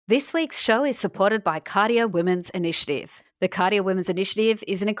This week's show is supported by Cardio Women's Initiative. The Cardio Women's Initiative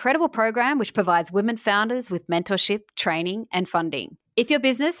is an incredible program which provides women founders with mentorship, training, and funding. If your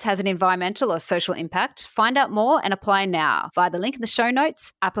business has an environmental or social impact, find out more and apply now via the link in the show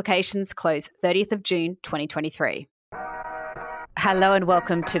notes. Applications close 30th of June 2023. Hello and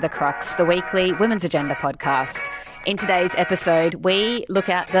welcome to The Crux, the weekly Women's Agenda podcast. In today's episode, we look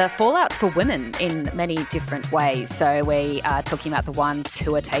at the fallout for women in many different ways. So we are talking about the ones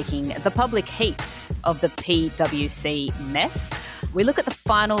who are taking the public heat of the PwC mess. We look at the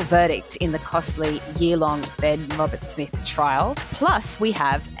final verdict in the costly year-long Ben Roberts-Smith trial. Plus, we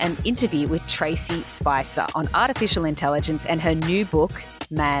have an interview with Tracy Spicer on artificial intelligence and her new book,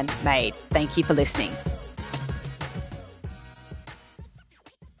 Man-Made. Thank you for listening.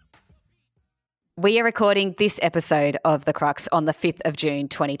 We are recording this episode of The Crux on the 5th of June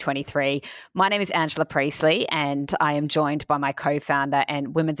 2023. My name is Angela Priestley and I am joined by my co-founder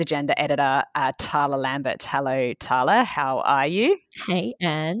and Women's Agenda editor, Tala Lambert. Hello, Tala. How are you? Hey,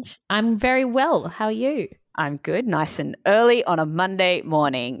 Ange. I'm very well. How are you? I'm good. Nice and early on a Monday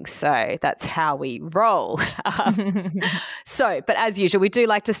morning. So that's how we roll. But as usual, we do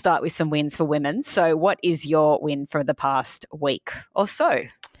like to start with some wins for women. So what is your win for the past week or so?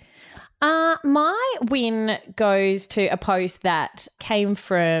 My win goes to a post that came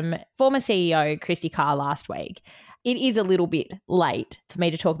from former CEO Christy Carr last week. It is a little bit late for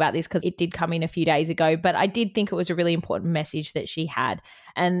me to talk about this because it did come in a few days ago, but I did think it was a really important message that she had.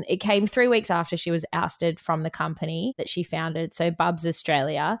 And it came 3 weeks after she was ousted from the company that she founded, so Bubs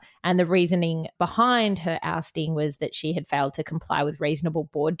Australia. And the reasoning behind her ousting was that she had failed to comply with reasonable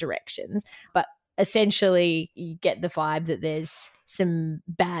board directions. But essentially, you get the vibe that there's some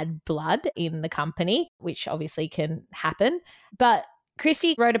bad blood in the company, which obviously can happen. But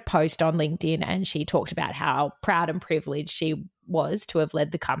Christy wrote a post on LinkedIn and she talked about how proud and privileged she was to have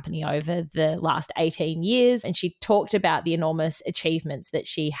led the company over the last 18 years. And she talked about the enormous achievements that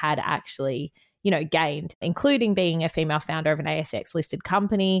she had actually, gained, including being a female founder of an ASX-listed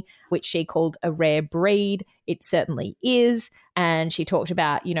company, which she called a rare breed. It certainly is. And she talked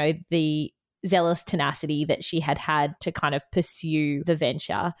about, the zealous tenacity that she had to kind of pursue the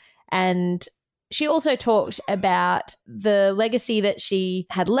venture. And she also talked about the legacy that she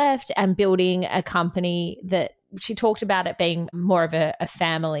had left and building a company that she talked about it being more of a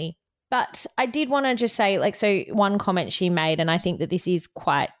family. But I did want to just say, one comment she made, and I think that this is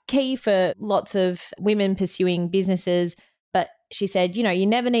quite key for lots of women pursuing businesses, but she said, you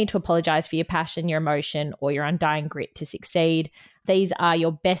never need to apologize for your passion, your emotion, or your undying grit to succeed. These are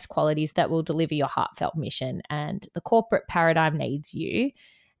your best qualities that will deliver your heartfelt mission, and the corporate paradigm needs you.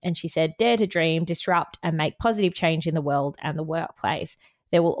 And she said, dare to dream, disrupt, and make positive change in the world and the workplace.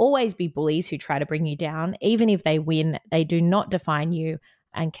 There will always be bullies who try to bring you down. Even if they win, they do not define you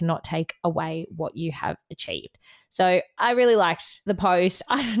and cannot take away what you have achieved. So I really liked the post.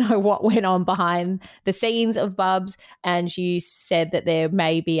 I don't know what went on behind the scenes of Bubs, and she said that there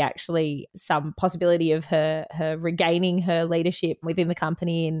may be actually some possibility of her regaining her leadership within the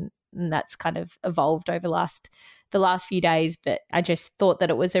company, and that's kind of evolved over the last few days. But I just thought that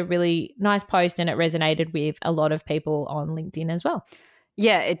it was a really nice post and it resonated with a lot of people on LinkedIn as well.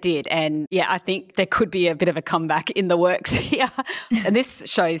 Yeah, it did. And I think there could be a bit of a comeback in the works here. And this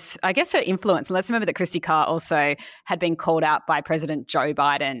shows, I guess, her influence. And let's remember that Christy Carr also had been called out by President Joe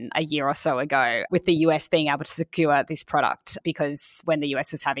Biden a year or so ago with the US being able to secure this product because when the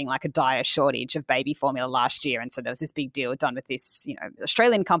US was having a dire shortage of baby formula last year. And so there was this big deal done with this,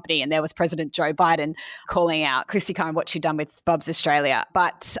 Australian company. And there was President Joe Biden calling out Christy Carr and what she'd done with Bubs Australia.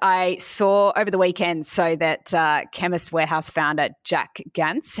 But I saw over the weekend that Chemist Warehouse founder Jack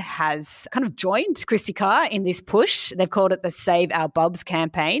Gantz has kind of joined Christy Carr in this push. They've called it the Save Our Bubs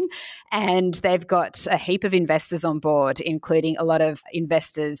campaign, and they've got a heap of investors on board, including a lot of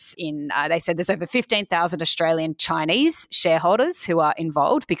investors in, they said there's over 15,000 Australian Chinese shareholders who are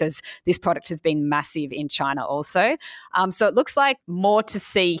involved because this product has been massive in China also. So it looks like more to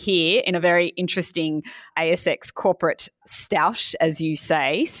see here in a very interesting ASX corporate stoush, as you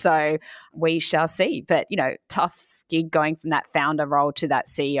say. So we shall see. But, tough gig going from that founder role to that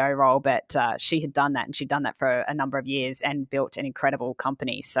CEO role, but she had done that and she'd done that for a number of years and built an incredible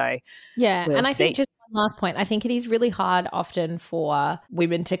company. So I think just one last point, I think it is really hard often for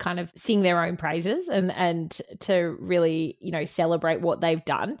women to kind of sing their own praises and to really, celebrate what they've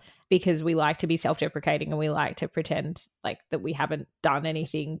done. because we like to be self-deprecating and we like to pretend like that we haven't done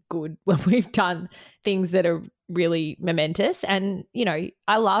anything good when we've done things that are really momentous. And, you know,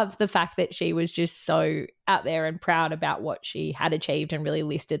 I love the fact that she was just so out there and proud about what she had achieved and really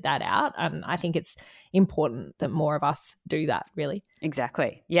listed that out. And I think it's important that more of us do that, really.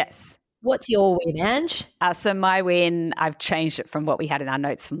 Exactly. Yes. What's your win, Ange? So my win, I've changed it from what we had in our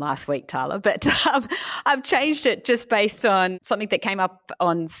notes from last week, Tyler, but I've changed it just based on something that came up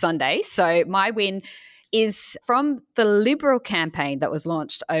on Sunday. So my win is from the Liberal campaign that was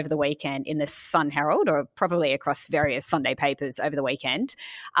launched over the weekend in the Sun Herald, or probably across various Sunday papers over the weekend.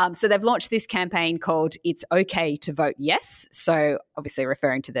 So they've launched this campaign called It's Okay to Vote Yes. So obviously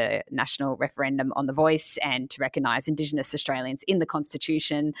referring to the national referendum on the voice and to recognise Indigenous Australians in the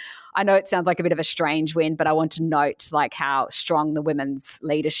Constitution. I know it sounds like a bit of a strange win, but I want to note like how strong the women's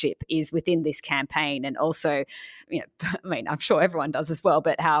leadership is within this campaign, and also, you know, I mean, I'm sure everyone does as well,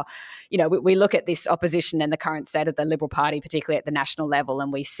 but how, you know, we look at this opposition and the current state of the Liberal Party, particularly at the national level,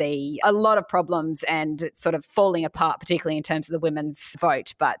 and we see a lot of problems and it's sort of falling apart, particularly in terms of the women's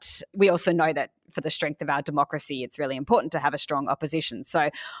vote. But we also know that for the strength of our democracy, it's really important to have a strong opposition. So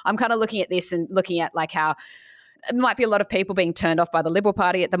I'm kind of looking at this and looking at like how it might be a lot of people being turned off by the Liberal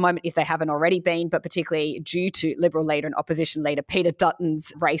Party at the moment if they haven't already been, but particularly due to Liberal leader and opposition leader Peter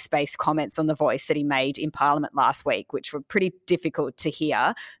Dutton's race-based comments on The Voice that he made in Parliament last week, which were pretty difficult to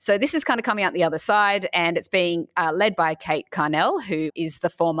hear. So this is kind of coming out the other side, and it's being led by Kate Carnell, who is the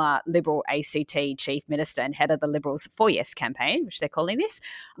former Liberal ACT Chief Minister and head of the Liberals for Yes campaign, which they're calling this.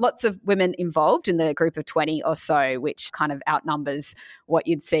 Lots of women involved in the group of 20 or so, which kind of outnumbers what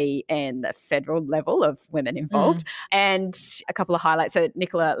you'd see in the federal level of women involved. And a couple of highlights. So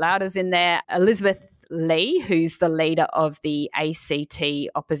Nicola Lauder's in there. Elizabeth Lee, who's the leader of the ACT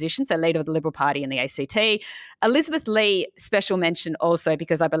opposition, so leader of the Liberal Party and the ACT. Elizabeth Lee, special mention also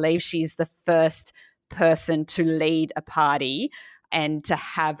because I believe she's the first person to lead a party and to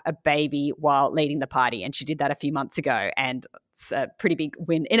have a baby while leading the party. And she did that a few months ago. And it's a pretty big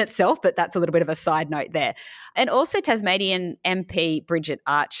win in itself, but that's a little bit of a side note there. And also Tasmanian MP Bridget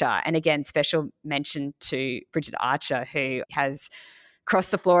Archer. And again, special mention to Bridget Archer, who has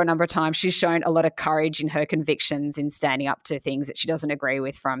crossed the floor a number of times. She's shown a lot of courage in her convictions in standing up to things that she doesn't agree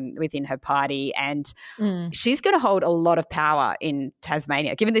with from within her party. And she's going to hold a lot of power in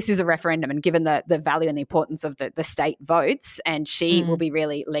Tasmania, given this is a referendum and given the value and the importance of the state votes. And she will be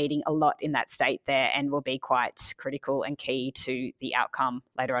really leading a lot in that state there and will be quite critical and key to the outcome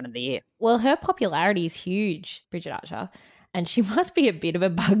later on in the year. Well, her popularity is huge, Bridget Archer. And she must be a bit of a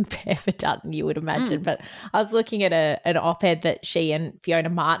bugbear for Dutton, you would imagine. But I was looking at an op-ed that she and Fiona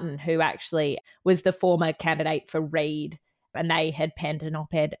Martin, who actually was the former candidate for Reid, and they had penned an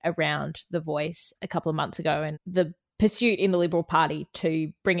op-ed around The Voice a couple of months ago and the pursuit in the Liberal Party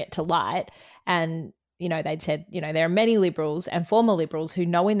to bring it to light. And, you know, they'd said, you know, there are many Liberals and former Liberals who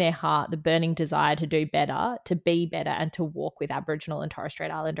know in their heart the burning desire to do better, to be better, and to walk with Aboriginal and Torres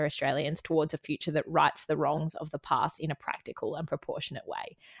Strait Islander Australians towards a future that rights the wrongs of the past in a practical and proportionate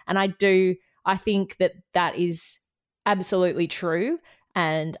way. And I think that is absolutely true.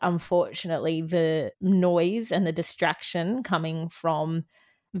 And unfortunately, the noise and the distraction coming from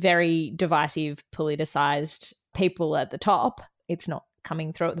very divisive, politicised people at the top, it's not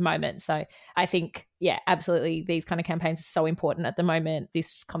coming through at the moment. So I think, yeah, absolutely, these kind of campaigns are so important at the moment,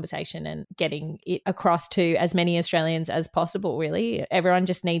 this conversation and getting it across to as many Australians as possible, really. Everyone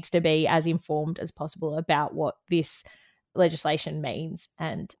just needs to be as informed as possible about what this legislation means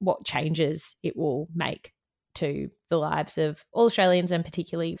and what changes it will make to the lives of all Australians and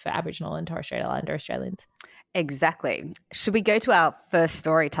particularly for Aboriginal and Torres Strait Islander Australians. Exactly. Should we go to our first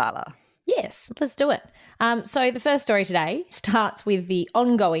story, Tyler? Yes, let's do it. So the first story today starts with the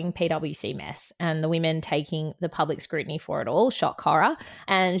ongoing PwC mess and the women taking the public scrutiny for it all. Shock, horror.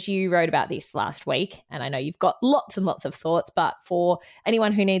 And you wrote about this last week, and I know you've got lots and lots of thoughts, but for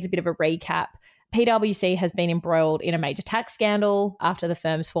anyone who needs a bit of a recap, PwC has been embroiled in a major tax scandal after the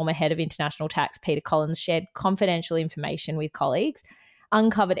firm's former head of international tax, Peter Collins, shared confidential information with colleagues.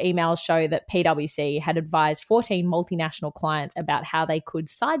 Uncovered emails show that PwC had advised 14 multinational clients about how they could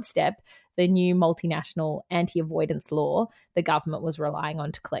sidestep the new multinational anti-avoidance law the government was relying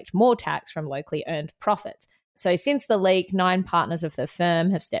on to collect more tax from locally earned profits. So since the leak, 9 partners of the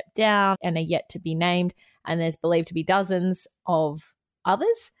firm have stepped down and are yet to be named, and there's believed to be dozens of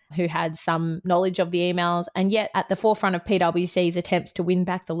others who had some knowledge of the emails. And yet at the forefront of PwC's attempts to win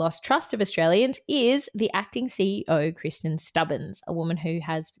back the lost trust of Australians is the acting CEO, Kristen Stubbins, a woman who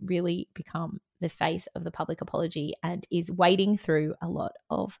has really become the face of the public apology and is wading through a lot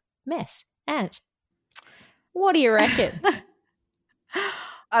of mess. And what do you reckon?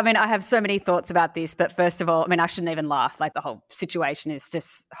 I mean, I have so many thoughts about this, but first of all, I mean, I shouldn't even laugh. Like, the whole situation is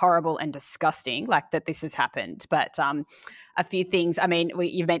just horrible and disgusting, like, that this has happened. But a few things. I mean,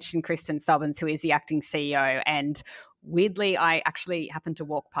 you mentioned Kristen Stubbins, who is the acting CEO, and weirdly, I actually happened to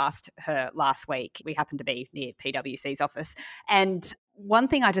walk past her last week. We happened to be near PwC's office. And one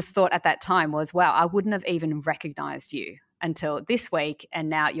thing I just thought at that time was, wow, I wouldn't have even recognized you until this week. And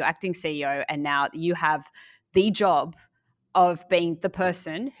now you're acting CEO, and now you have the job of being the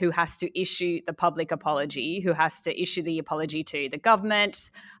person who has to issue the public apology, who has to issue the apology to the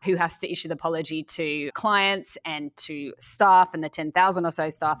government, who has to issue the apology to clients and to staff and the 10,000 or so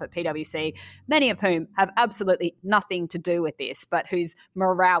staff at PwC, many of whom have absolutely nothing to do with this, but whose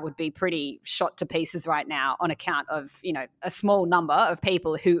morale would be pretty shot to pieces right now on account of, a small number of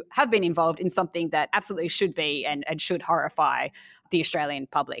people who have been involved in something that absolutely should be and should horrify the Australian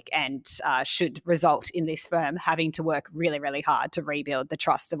public and should result in this firm having to work really, really hard to rebuild the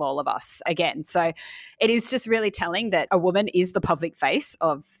trust of all of us again. So it is just really telling that a woman is the public face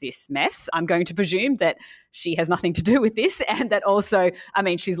of this mess. I'm going to presume that she has nothing to do with this, and that also, I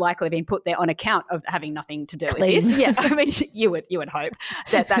mean, she's likely been put there on account of having nothing to do with this. Yeah, I mean, you would hope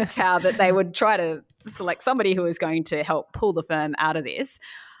that that's how that they would try to select somebody who is going to help pull the firm out of this.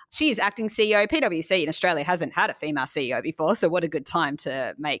 She is acting CEO. PwC in Australia hasn't had a female CEO before, so what a good time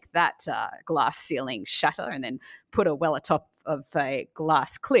to make that glass ceiling shatter and then put her well atop of a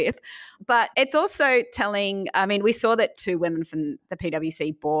glass cliff. But it's also telling, I mean, we saw that 2 women from the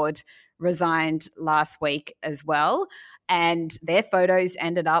PwC board resigned last week as well, and their photos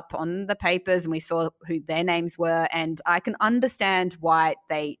ended up on the papers, and we saw who their names were, and I can understand why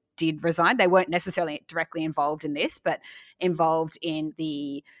they did resign. They weren't necessarily directly involved in this, but involved in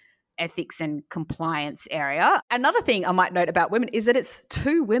the ethics and compliance area. Another thing I might note about women is that it's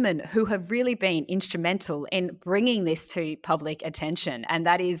 2 women who have really been instrumental in bringing this to public attention, and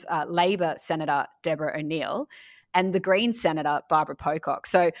that is Labor Senator Deborah O'Neill and the Green Senator Barbara Pocock.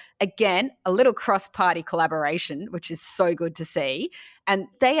 So again, a little cross-party collaboration, which is so good to see. And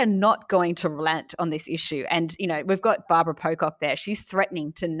they are not going to relent on this issue. And, we've got Barbara Pocock there. She's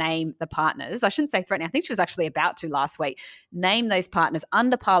threatening to name the partners. I shouldn't say threatening. I think she was actually about to last week, name those partners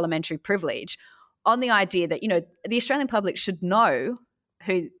under parliamentary privilege on the idea that, the Australian public should know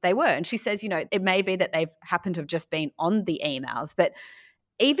who they were. And she says, it may be that they've happened to have just been on the emails, but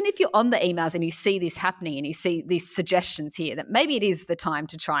even if you're on the emails and you see this happening and you see these suggestions here, that maybe it is the time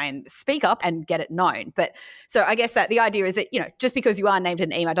to try and speak up and get it known. But so I guess that the idea is that, just because you are named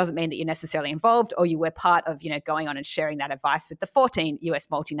in an email doesn't mean that you're necessarily involved or you were part of, going on and sharing that advice with the 14 US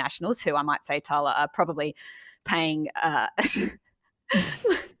multinationals who I might say, Tala, are probably paying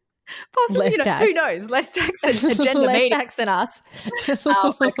possibly, tax. Who knows? Less tax than agenda less media. tax than us.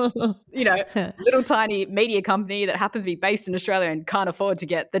 Little tiny media company that happens to be based in Australia and can't afford to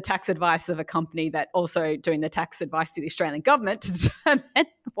get the tax advice of a company that also doing the tax advice to the Australian government to determine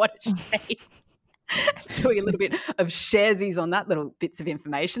what it should be. Doing a little bit of sharesies on that little bits of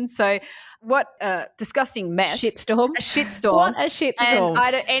information. So what a disgusting mess. Shitstorm. A shitstorm. What a shitstorm.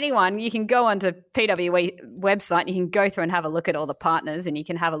 And anyone, you can go onto PwC website and you can go through and have a look at all the partners and you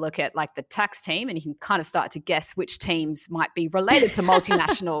can have a look at like the tax team and you can kind of start to guess which teams might be related to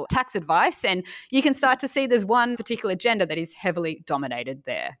multinational tax advice. And you can start to see there's one particular gender that is heavily dominated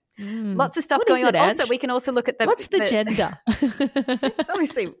there. Lots of stuff going on. Also, we can also look at what's the gender? It's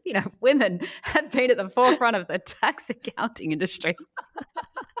obviously, women have been at the forefront of the tax accounting industry.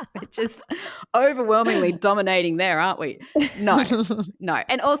 We're just overwhelmingly dominating there, aren't we? No.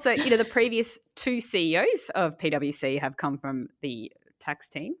 And also, the previous 2 CEOs of PwC have come from the tax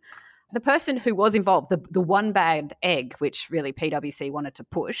team. The person who was involved, the one bad egg, which really PwC wanted to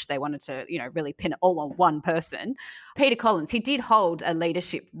push, they wanted to, really pin it all on one person, Peter Collins, he did hold a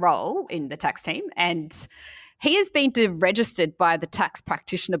leadership role in the tax team and he has been deregistered by the Tax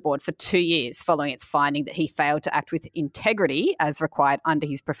Practitioner Board for 2 years following its finding that he failed to act with integrity as required under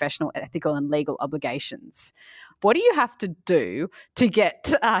his professional, ethical and legal obligations. What do you have to do to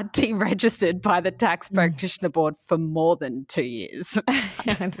get deregistered by the Tax Practitioner Board for more than 2 years?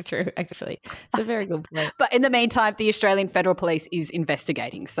 That's true, actually. It's a very good point. But in the meantime, the Australian Federal Police is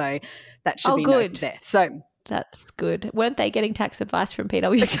investigating, so that should be noted there. So that's good. Weren't they getting tax advice from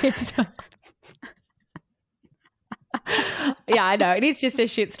PwC? Yeah, I know. It is just a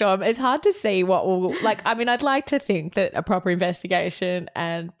shitstorm. It's hard to see what will, I'd like to think that a proper investigation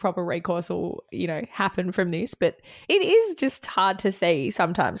and proper recourse will, happen from this, but it is just hard to see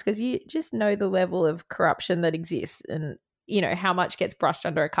sometimes because you just know the level of corruption that exists and, how much gets brushed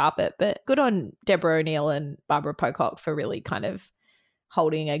under a carpet. But good on Deborah O'Neill and Barbara Pocock for really kind of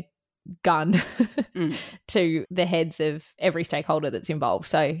holding a gun to the heads of every stakeholder that's involved.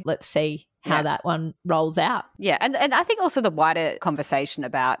 So let's see how that one rolls out. Yeah, and I think also the wider conversation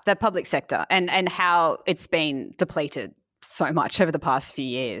about the public sector and how it's been depleted so much over the past few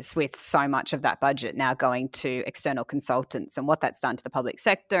years, with so much of that budget now going to external consultants, and what that's done to the public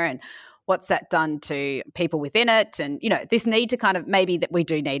sector and what's that done to people within it. And, you know, this need to kind of, maybe that we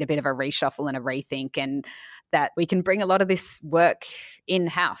do need a bit of a reshuffle and a rethink, and that we can bring a lot of this work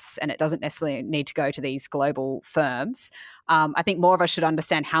in-house and it doesn't necessarily need to go to these global firms. I think more of us should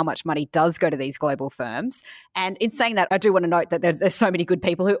understand how much money does go to these global firms. And in saying that, I do want to note that there's so many good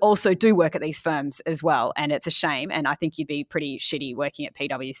people who also do work at these firms as well. And it's a shame. And I think you'd be pretty shitty working at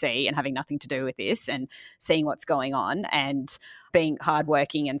PwC and having nothing to do with this and seeing what's going on, and being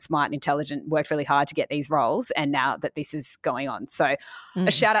hardworking and smart and intelligent, worked really hard to get these roles. And now that this is going on. So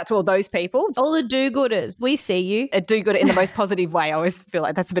a shout out to all those people. All the do-gooders. We see you. A do-gooder in the most positive way. I always feel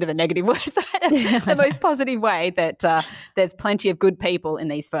like that's a bit of a negative word, but the most positive way, that there's plenty of good people in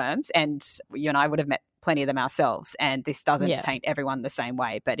these firms, and you and I would have met plenty of them ourselves, and this doesn't taint everyone the same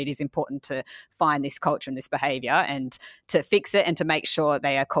way, but it is important to find this culture and this behaviour and to fix it and to make sure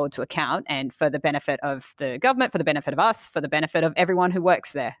they are called to account, and for the benefit of the government, for the benefit of us, for the benefit of everyone who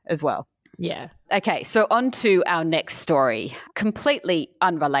works there as well. Yeah. Okay, so on to our next story. Completely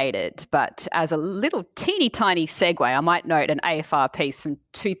unrelated, but as a little teeny tiny segue, I might note an AFR piece from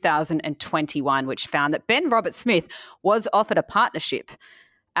 2021 which found that Ben Roberts-Smith was offered a partnership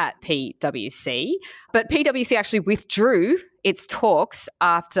at PwC, but PwC actually withdrew its talks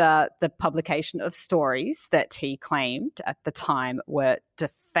after the publication of stories that he claimed at the time were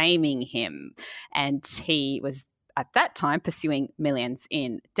defaming him, and he was at that time pursuing millions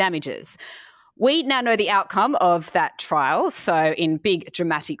in damages. We now know the outcome of that trial, so in big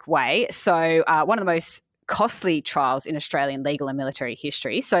dramatic way. So one of the most costly trials in Australian legal and military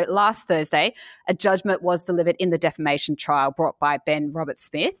history. So last Thursday, a judgment was delivered in the defamation trial brought by Ben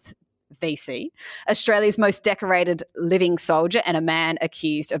Roberts-Smith, VC, Australia's most decorated living soldier and a man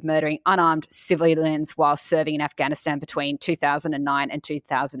accused of murdering unarmed civilians while serving in Afghanistan between 2009 and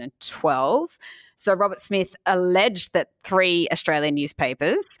 2012. So Roberts-Smith alleged that 3 Australian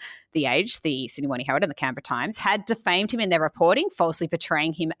newspapers, The Age, the Sydney Morning Herald and the Canberra Times, had defamed him in their reporting, falsely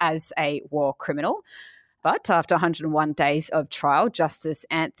portraying him as a war criminal. But after 101 days of trial, Justice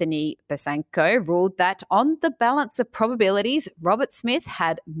Anthony Besanko ruled that on the balance of probabilities, Roberts-Smith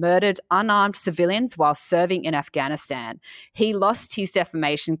had murdered unarmed civilians while serving in Afghanistan. He lost his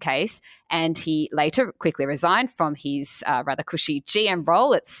defamation case, and he later quickly resigned from his rather cushy GM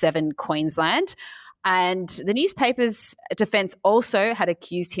role at Seven Queensland. And the newspaper's defence also had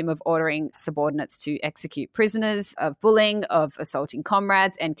accused him of ordering subordinates to execute prisoners, of bullying, of assaulting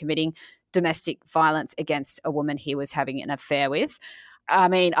comrades, and committing domestic violence against a woman he was having an affair with. I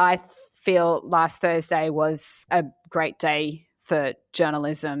mean, I feel last Thursday was a great day for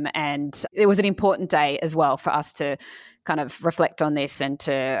journalism, and it was an important day as well for us to kind of reflect on this and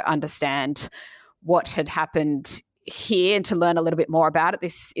to understand what had happened here and to learn a little bit more about it.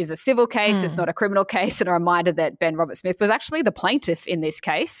 This is a civil case. It's not a criminal case, and a reminder that Ben Roberts-Smith was actually the plaintiff in this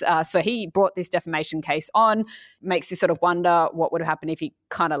case. So he brought this defamation case on. Makes you sort of wonder what would have happened if he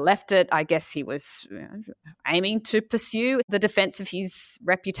kind of left it. I guess he was aiming to pursue the defense of his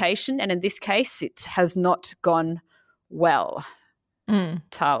reputation, and in this case, it has not gone well.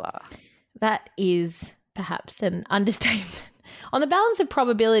 Tala. That is perhaps an understatement. On the balance of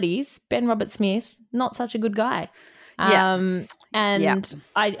probabilities, Ben Roberts-Smith, not such a good guy. I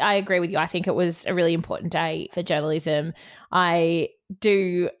agree with you. I think it was a really important day for journalism. I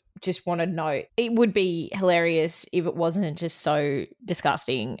do just want to note, it would be hilarious if it wasn't just so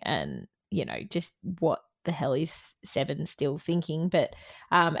disgusting and, you know, just what the hell is Seven still thinking. But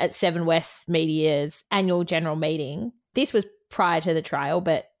at Seven West Media's annual general meeting, this was prior to the trial,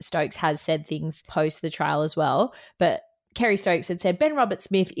 but Stokes has said things post the trial as well. But Kerry Stokes had said, Ben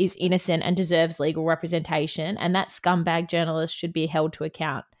Roberts-Smith is innocent and deserves legal representation, and that scumbag journalist should be held to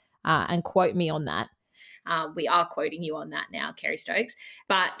account. And quote me on that. We are quoting you on that now, Kerry Stokes.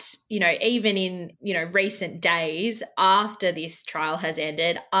 But, you know, even in, you know, recent days after this trial has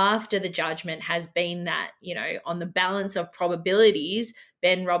ended, after the judgment has been that, you know, on the balance of probabilities,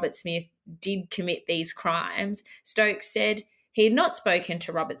 Ben Roberts-Smith did commit these crimes, Stokes said he had not spoken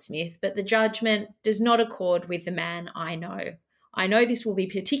to Roberts-Smith, but the judgment does not accord with the man I know. I know this will be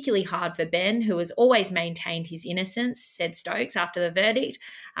particularly hard for Ben, who has always maintained his innocence, said Stokes after the verdict,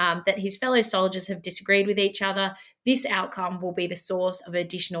 that his fellow soldiers have disagreed with each other. This outcome will be the source of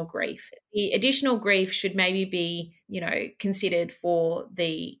additional grief. The additional grief should maybe be, you know, considered for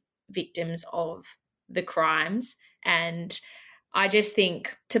the victims of the crimes. And I just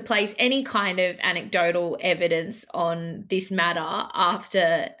think to place any kind of anecdotal evidence on this matter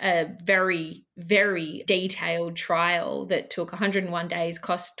after a very, very detailed trial that took 101 days,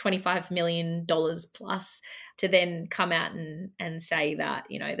 cost $25 million plus, to then come out and say that,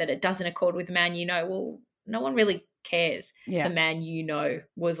 that it doesn't accord with the man well, no one really cares. Yeah. The man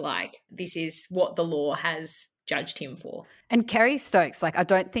was like, this is what the law has judged him for. And Kerry Stokes, I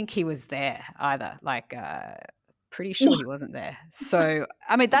don't think he was there either. Pretty sure he wasn't there. So,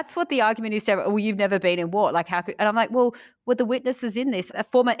 I mean, that's what the argument is. Well, you've never been in war. How could? And I'm like, well, were the witnesses in this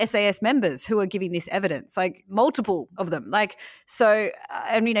former SAS members who are giving this evidence? Multiple of them. So,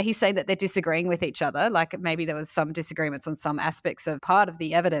 and he's saying that they're disagreeing with each other. Maybe there was some disagreements on some aspects of part of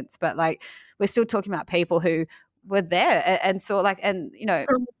the evidence, but we're still talking about people who were there and saw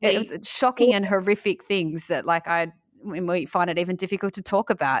it was shocking and horrific things that we find it even difficult to talk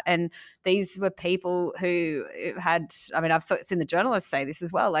about. And these were people who had, I've seen the journalists say this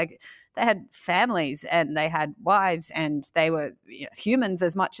as well, they had families and they had wives and they were humans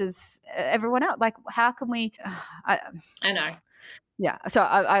as much as everyone else. How can we? I know. Yeah. So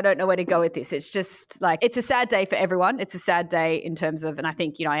I don't know where to go with this. It's just it's a sad day for everyone. It's a sad day in terms of, and I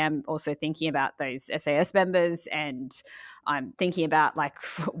think, I am also thinking about those SAS members, and I'm thinking about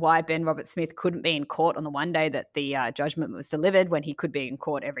why Ben Roberts-Smith couldn't be in court on the one day that the judgment was delivered when he could be in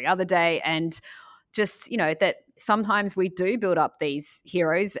court every other day. And just, that sometimes we do build up these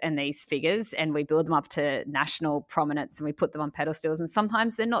heroes and these figures and we build them up to national prominence and we put them on pedestals, and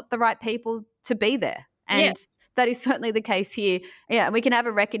sometimes they're not the right people to be there. And that is certainly the case here. Yeah, and we can have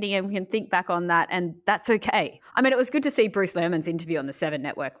a reckoning and we can think back on that, and that's okay. It was good to see Bruce Lehrmann's interview on the Seven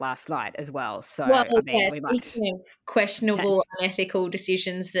Network last night as well. So, speaking of questionable, unethical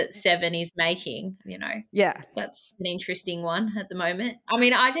decisions that Seven is making, that's an interesting one at the moment.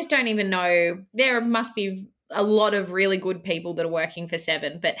 I just don't even know. There must be a lot of really good people that are working for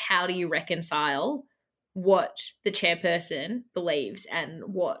Seven, but how do you reconcile what the chairperson believes and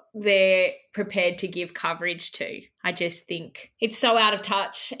what they're prepared to give coverage to? I just think it's so out of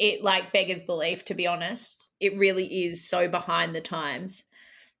touch. It beggars belief, to be honest. It really is so behind the times.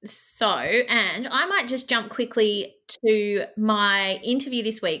 So, and I might just jump quickly to my interview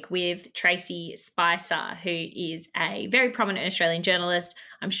this week with Tracy Spicer, who is a very prominent Australian journalist.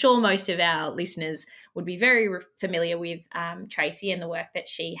 I'm sure most of our listeners would be very familiar with Tracy and the work that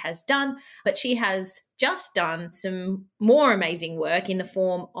she has done, but she has just done some more amazing work in the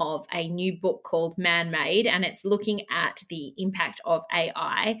form of a new book called Man-Made, and it's looking at the impact of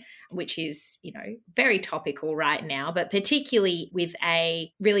AI, which is, very topical right now, but particularly with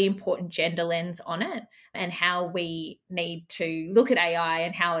a really important gender lens on it, and how we need to look at AI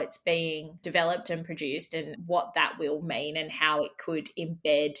and how it's being developed and produced and what that will mean and how it could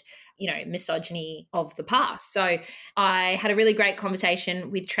embed, misogyny of the past. So I had a really great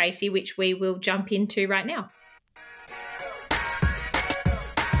conversation with Tracy, which we will jump into right now.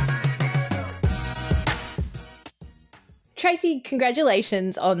 Tracy,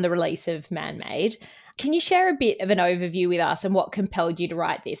 congratulations on the release of Man-Made. Can you share a bit of an overview with us and what compelled you to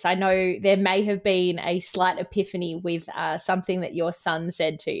write this? I know there may have been a slight epiphany with something that your son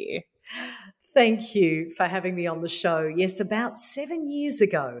said to you. Thank you for having me on the show. Yes, about 7 years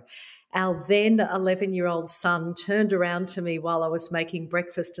ago, our then 11-year-old son turned around to me while I was making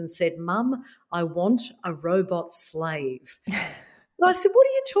breakfast and said, "Mum, I want a robot slave." And I said, "What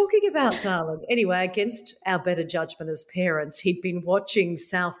are you talking about, darling?" Anyway, against our better judgment as parents, he'd been watching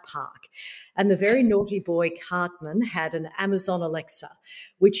South Park, and the very naughty boy Cartman had an Amazon Alexa,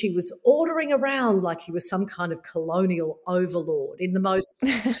 which he was ordering around like he was some kind of colonial overlord in the most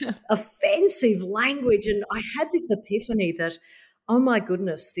offensive language. And I had this epiphany that, oh my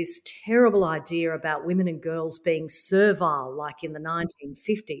goodness, this terrible idea about women and girls being servile like in the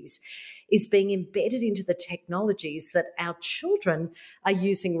 1950s is being embedded into the technologies that our children are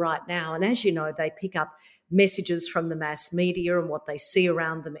using right now. And as you know, they pick up messages from the mass media and what they see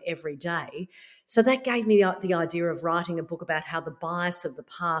around them every day. So that gave me the idea of writing a book about how the bias of the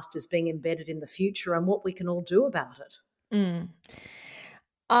past is being embedded in the future and what we can all do about it. Mm.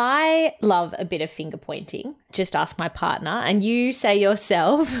 I love a bit of finger pointing. Just ask my partner. And you say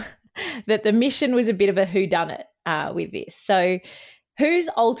yourself that the mission was a bit of a whodunit with this. So who's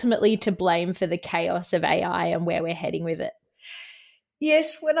ultimately to blame for the chaos of AI and where we're heading with it?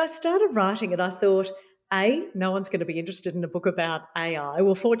 Yes, when I started writing it, I thought, A, no one's going to be interested in a book about AI.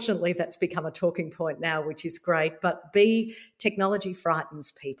 Well, fortunately, that's become a talking point now, which is great. But B, technology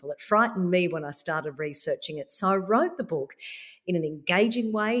frightens people. It frightened me when I started researching it. So I wrote the book in an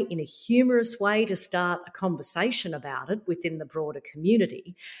engaging way, in a humorous way to start a conversation about it within the broader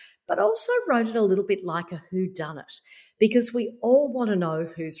community, but also wrote it a little bit like a whodunit, because we all want to know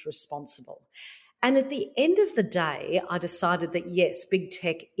who's responsible. And at the end of the day, I decided that yes, big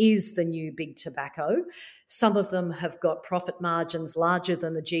tech is the new big tobacco. Some of them have got profit margins larger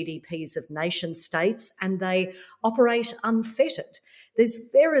than the GDPs of nation states, and they operate unfettered. There's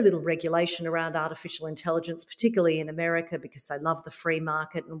very little regulation around artificial intelligence, particularly in America, because they love the free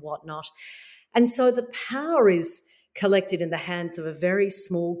market and whatnot. And so the power is collected in the hands of a very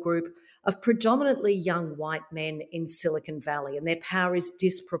small group of predominantly young white men in Silicon Valley, and their power is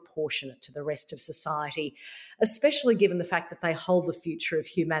disproportionate to the rest of society, especially given the fact that they hold the future of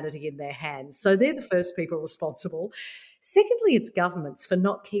humanity in their hands. So they're the first people responsible. Secondly, it's governments for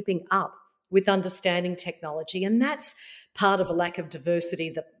not keeping up with understanding technology, and that's part of a lack of diversity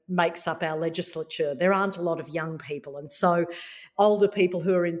that makes up our legislature. There aren't a lot of young people, and so older people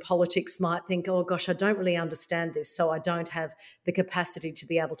who are in politics might think, oh gosh, I don't really understand this, so I don't have the capacity to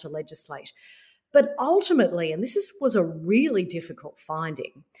be able to legislate. But ultimately, and was a really difficult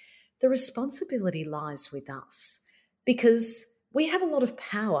finding, the responsibility lies with us, because we have a lot of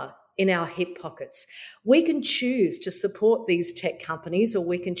power in our hip pockets. We can choose to support these tech companies, or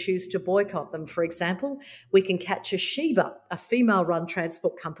we can choose to boycott them. For example, we can catch a Sheba, a female-run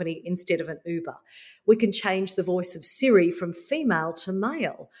transport company, instead of an Uber. We can change the voice of Siri from female to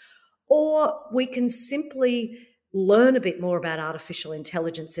male. Or we can simply learn a bit more about artificial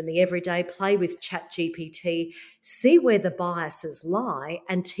intelligence in the everyday, play with ChatGPT, see where the biases lie,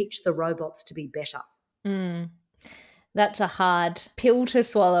 and teach the robots to be better. That's a hard pill to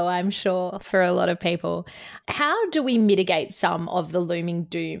swallow, I'm sure, for a lot of people. How do we mitigate some of the looming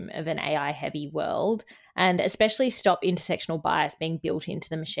doom of an AI-heavy world, and especially stop intersectional bias being built into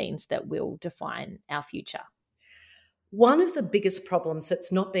the machines that will define our future? One of the biggest problems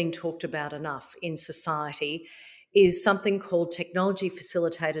that's not being talked about enough in society is something called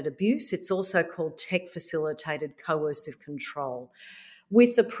technology-facilitated abuse. It's also called tech-facilitated coercive control.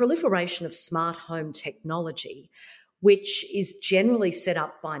 With the proliferation of smart home technology, which is generally set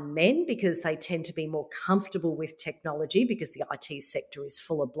up by men because they tend to be more comfortable with technology, because the IT sector is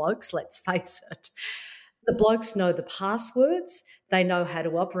full of blokes, let's face it. The blokes know the passwords, they know how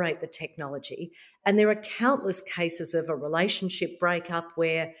to operate the technology, and there are countless cases of a relationship breakup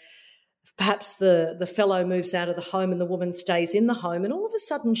where perhaps the fellow moves out of the home and the woman stays in the home, and all of a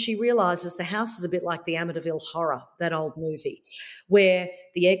sudden she realises the house is a bit like the Amityville Horror, that old movie, where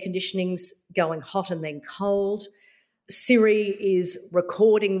the air conditioning's going hot and then cold. Siri is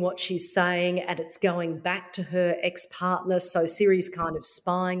recording what she's saying and it's going back to her ex-partner, so Siri's kind of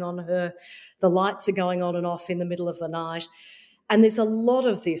spying on her. The lights are going on and off in the middle of the night. And there's a lot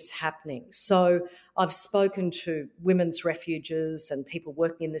of this happening. So I've spoken to women's refuges and people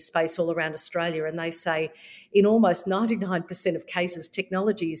working in this space all around Australia, and they say in almost 99% of cases,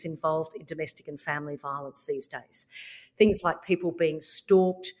 technology is involved in domestic and family violence these days. Things like people being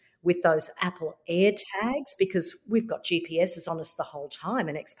stalked with those Apple AirTags, because we've got GPSs on us the whole time.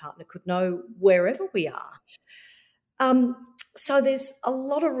 An ex-partner could know wherever we are. So there's a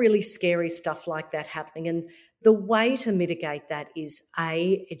lot of really scary stuff like that happening. And the way to mitigate that is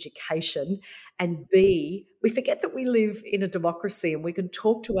A, education, and B, we forget that we live in a democracy and we can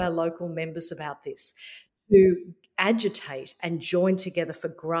talk to our local members about this, to agitate and join together for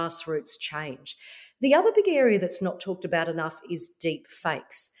grassroots change. The other big area that's not talked about enough is deep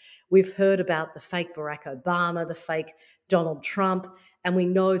fakes. We've heard about the fake Barack Obama, the fake Donald Trump, and we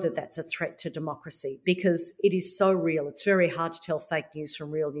know that that's a threat to democracy because it is so real. It's very hard to tell fake news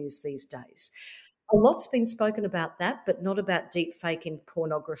from real news these days. A lot's been spoken about that, but not about deep fake in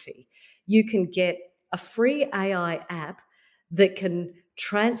pornography. You can get a free AI app that can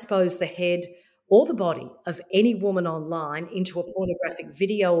transpose the head or the body of any woman online into a pornographic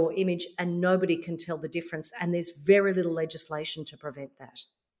video or image, and nobody can tell the difference. And there's very little legislation to prevent that.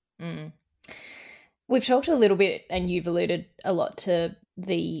 We've talked a little bit, and you've alluded a lot to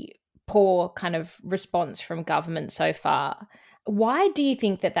the poor kind of response from government so far. Why do you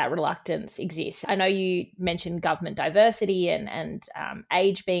think that reluctance exists? I know you mentioned government diversity and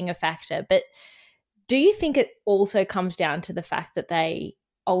age being a factor, but do you think it also comes down to the fact that they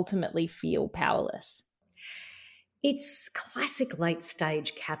ultimately feel powerless? It's classic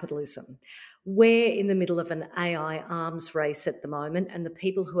late-stage capitalism. We're in the middle of an AI arms race at the moment, and the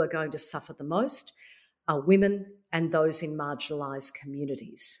people who are going to suffer the most are women and those in marginalised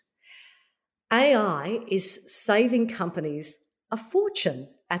communities. AI is saving companies a fortune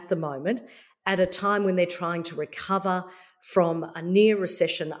at the moment at a time when they're trying to recover from a near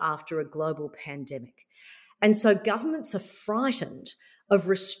recession after a global pandemic. And so governments are frightened of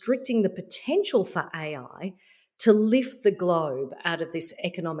restricting the potential for AI to lift the globe out of this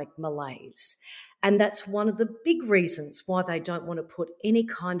economic malaise. And that's one of the big reasons why they don't want to put any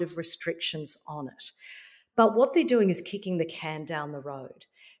kind of restrictions on it. But what they're doing is kicking the can down the road.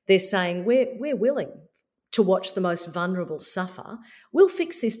 They're saying, we're willing to watch the most vulnerable suffer. We'll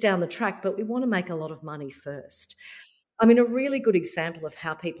fix this down the track, but we want to make a lot of money first. I mean, a really good example of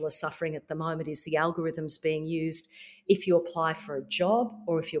how people are suffering at the moment is the algorithms being used if you apply for a job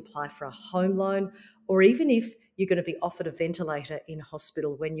or if you apply for a home loan, or even if you're going to be offered a ventilator in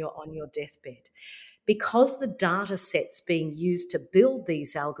hospital when you're on your deathbed. Because the data sets being used to build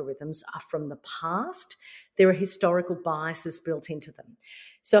these algorithms are from the past, there are historical biases built into them.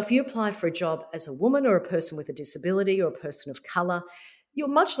 So if you apply for a job as a woman or a person with a disability or a person of colour, you're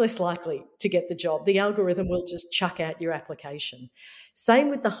much less likely to get the job. The algorithm will just chuck out your application. Same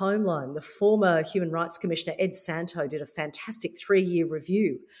with the home loan. The former Human Rights Commissioner, Ed Santow, did a fantastic 3-year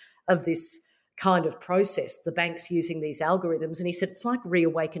review of this kind of process, the banks using these algorithms. And he said, it's like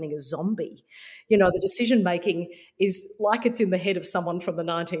reawakening a zombie. You know, the decision-making is like it's in the head of someone from the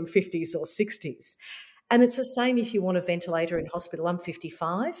 1950s or 60s. And it's the same if you want a ventilator in hospital. I'm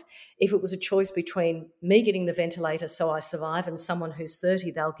 55. If it was a choice between me getting the ventilator so I survive and someone who's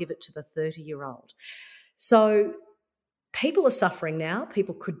 30, they'll give it to the 30-year-old. So people are suffering now.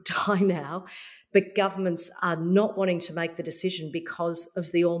 People could die now. But governments are not wanting to make the decision because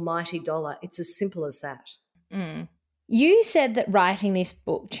of the almighty dollar. It's as simple as that. Mm. You said that writing this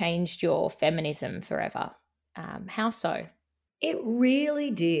book changed your feminism forever. How so? It really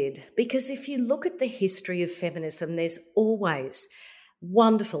did, because if you look at the history of feminism, there's always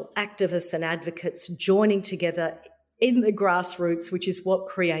wonderful activists and advocates joining together in the grassroots, which is what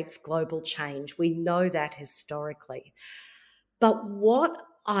creates global change. We know that historically. But what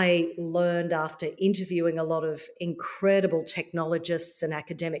I learned after interviewing a lot of incredible technologists and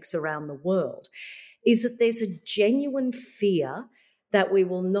academics around the world is that there's a genuine fear that we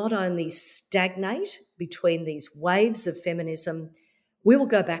will not only stagnate between these waves of feminism, we will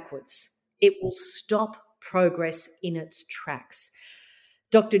go backwards. It will stop progress in its tracks.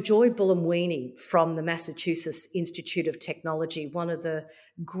 Dr. Joy Buolamwini from the Massachusetts Institute of Technology, one of the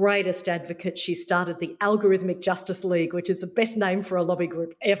greatest advocates, she started the Algorithmic Justice League, which is the best name for a lobby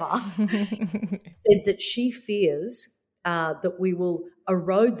group ever, said that she fears that we will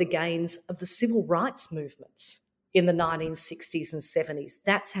erode the gains of the civil rights movements in the 1960s and 70s.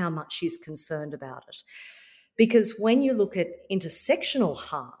 That's how much she's concerned about it. Because when you look at intersectional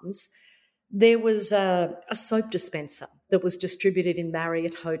harms, there was a soap dispenser that was distributed in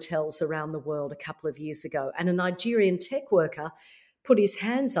Marriott hotels around the world a couple of years ago, and a Nigerian tech worker put his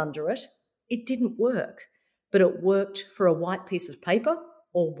hands under it. It didn't work, but it worked for a white piece of paper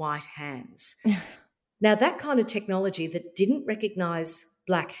or white hands. Now, that kind of technology that didn't recognise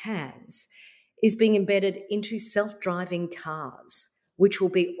black hands is being embedded into self-driving cars, which will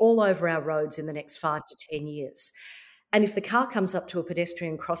be all over our roads in the next 5 to 10 years. And if the car comes up to a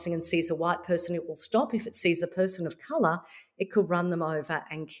pedestrian crossing and sees a white person, it will stop. If it sees a person of colour, it could run them over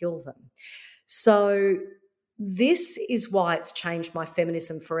and kill them. So this is why it's changed my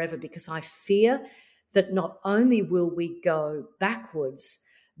feminism forever, because I fear that not only will we go backwards,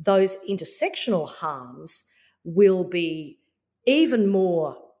 those intersectional harms will be even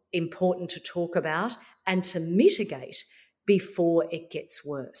more important to talk about and to mitigate before it gets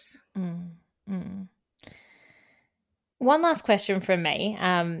worse. One last question from me,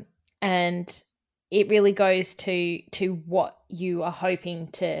 and it really goes to what you are hoping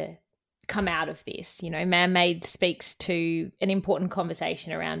to come out of this. You know, Man-Made speaks to an important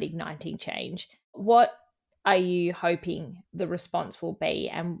conversation around igniting change. What are you hoping the response will be,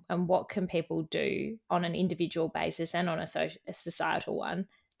 and what can people do on an individual basis and on a societal one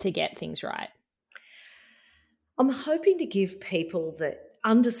to get things right? I'm hoping to give people the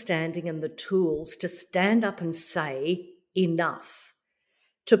understanding and the tools to stand up and say enough,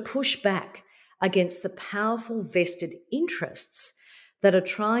 to push back against the powerful vested interests that are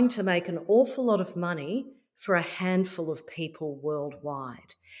trying to make an awful lot of money for a handful of people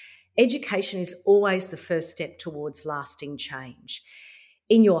worldwide. Education is always the first step towards lasting change.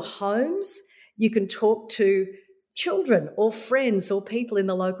 In your homes, you can talk to children or friends or people in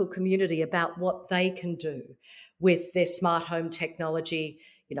the local community about what they can do with their smart home technology,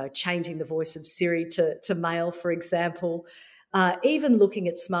 you know, changing the voice of Siri to male, for example, even looking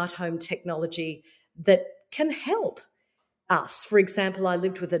at smart home technology that can help us. For example, I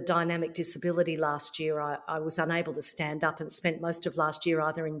lived with a dynamic disability last year. I was unable to stand up and spent most of last year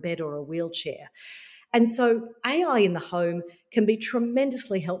either in bed or a wheelchair. And so AI in the home can be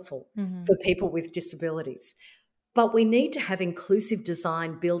tremendously helpful for people with disabilities. But we need to have inclusive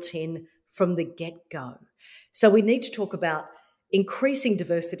design built in from the get-go. So we need to talk about increasing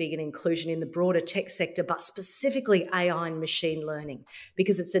diversity and inclusion in the broader tech sector, but specifically AI and machine learning,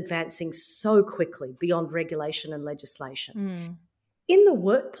 because it's advancing so quickly beyond regulation and legislation. In the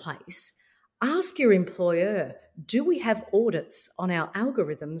workplace, ask your employer, do we have audits on our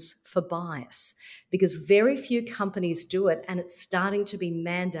algorithms for bias? Because very few companies do it, and it's starting to be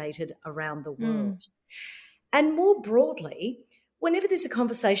mandated around the world. And more broadly, whenever there's a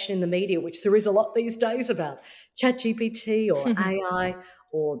conversation in the media, which there is a lot these days about ChatGPT or AI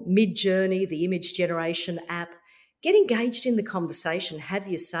or Midjourney, the image generation app, get engaged in the conversation, have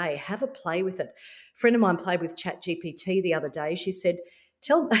your say, have a play with it. A friend of mine played with ChatGPT the other day. She said,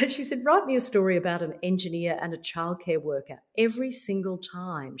 write me a story about an engineer and a childcare worker. Every single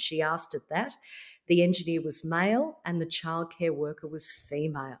time she asked it that, the engineer was male and the childcare worker was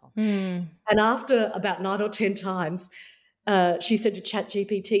female. And after about 9 or 10 times, she said to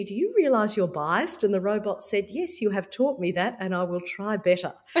ChatGPT, do you realise you're biased? And the robot said, yes, you have taught me that and I will try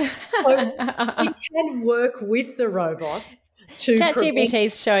better. So we can work with the robots to ChatGPT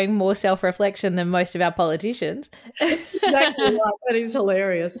is showing more self-reflection than most of our politicians. That's exactly right. That is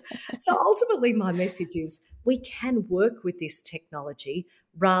hilarious. So ultimately my message is we can work with this technology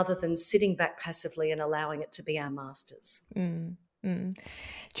rather than sitting back passively and allowing it to be our masters.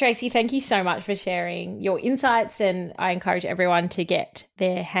 Tracy, thank you so much for sharing your insights, and I encourage everyone to get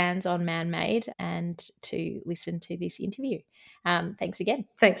their hands on Man-Made and to listen to this interview. Thanks again.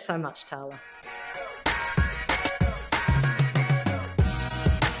 Thanks so much, Tala.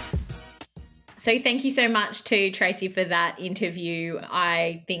 So thank you so much to Tracy for that interview.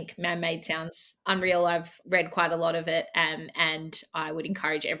 I think Man-Made sounds unreal. I've read quite a lot of it, and I would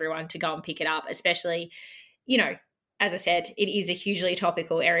encourage everyone to go and pick it up, especially, as I said, it is a hugely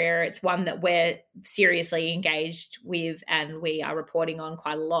topical area. It's one that we're seriously engaged with and we are reporting on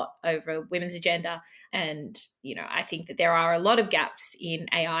quite a lot over Women's Agenda. And, I think that there are a lot of gaps in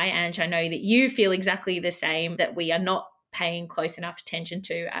AI. And I know that you feel exactly the same, that we are not paying close enough attention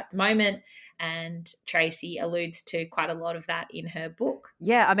to at the moment. And Tracy alludes to quite a lot of that in her book.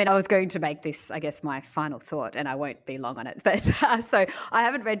 Yeah, I was going to make this, I guess, my final thought, and I won't be long on it. But so I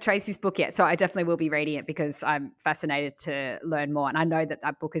haven't read Tracy's book yet, so I definitely will be reading it because I'm fascinated to learn more. And I know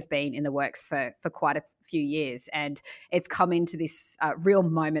that book has been in the works for quite a few years, and it's come into this real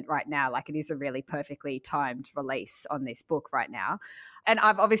moment right now. Like, it is a really perfectly timed release on this book right now. And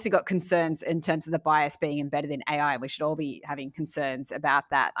I've obviously got concerns in terms of the bias being embedded in AI, and we should all be having concerns about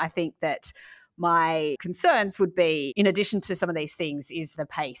that. I think that my concerns would be, in addition to some of these things, is the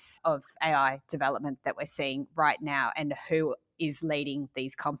pace of AI development that we're seeing right now, and who is leading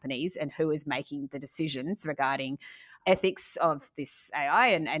these companies and who is making the decisions regarding ethics of this AI,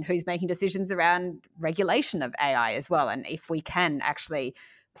 and who's making decisions around regulation of AI as well. And if we can actually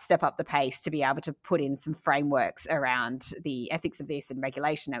step up the pace to be able to put in some frameworks around the ethics of this and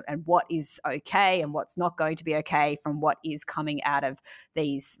regulation, and what is okay and what's not going to be okay from what is coming out of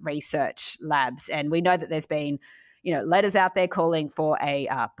these research labs. And we know that there's been, letters out there calling for a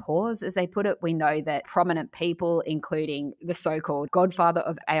pause, as they put it. We know that prominent people, including the so-called godfather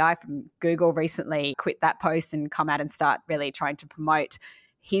of AI from Google, recently quit that post and come out and start really trying to promote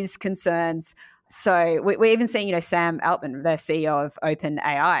his concerns. So we're even seeing, Sam Altman, the CEO of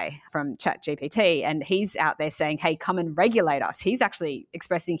OpenAI from ChatGPT, and he's out there saying, hey, come and regulate us. He's actually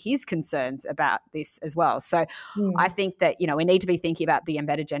expressing his concerns about this as well. So I think that, we need to be thinking about the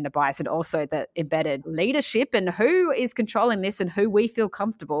embedded gender bias and also the embedded leadership and who is controlling this and who we feel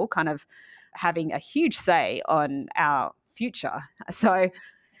comfortable kind of having a huge say on our future. So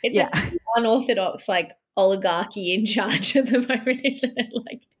it's an unorthodox, oligarchy in charge at the moment, isn't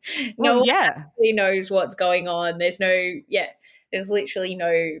it? No one actually knows what's going on. There's literally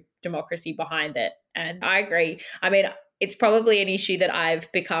no democracy behind it. And I agree. It's probably an issue that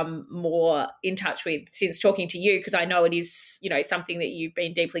I've become more in touch with since talking to you, because I know it is, something that you've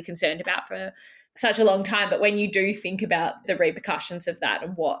been deeply concerned about for such a long time. But when you do think about the repercussions of that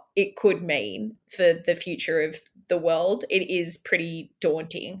and what it could mean for the future of the world, it is pretty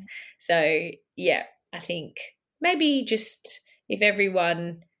daunting. So, yeah, I think maybe just if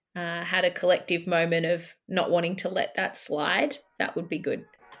everyone had a collective moment of not wanting to let that slide, that would be good.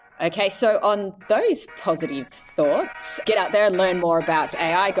 Okay, so on those positive thoughts, get out there and learn more about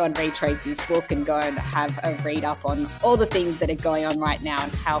AI. Go and read Tracy's book and go and have a read up on all the things that are going on right now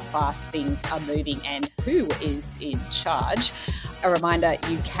and how fast things are moving and who is in charge. A reminder,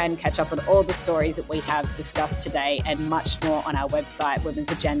 you can catch up on all the stories that we have discussed today and much more on our website,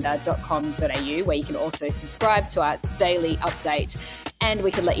 womensagenda.com.au, where you can also subscribe to our daily update and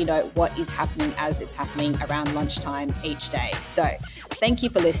we can let you know what is happening as it's happening around lunchtime each day. So thank you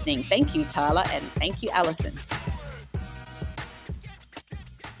for listening. Thank you, Tala, and thank you, Alison.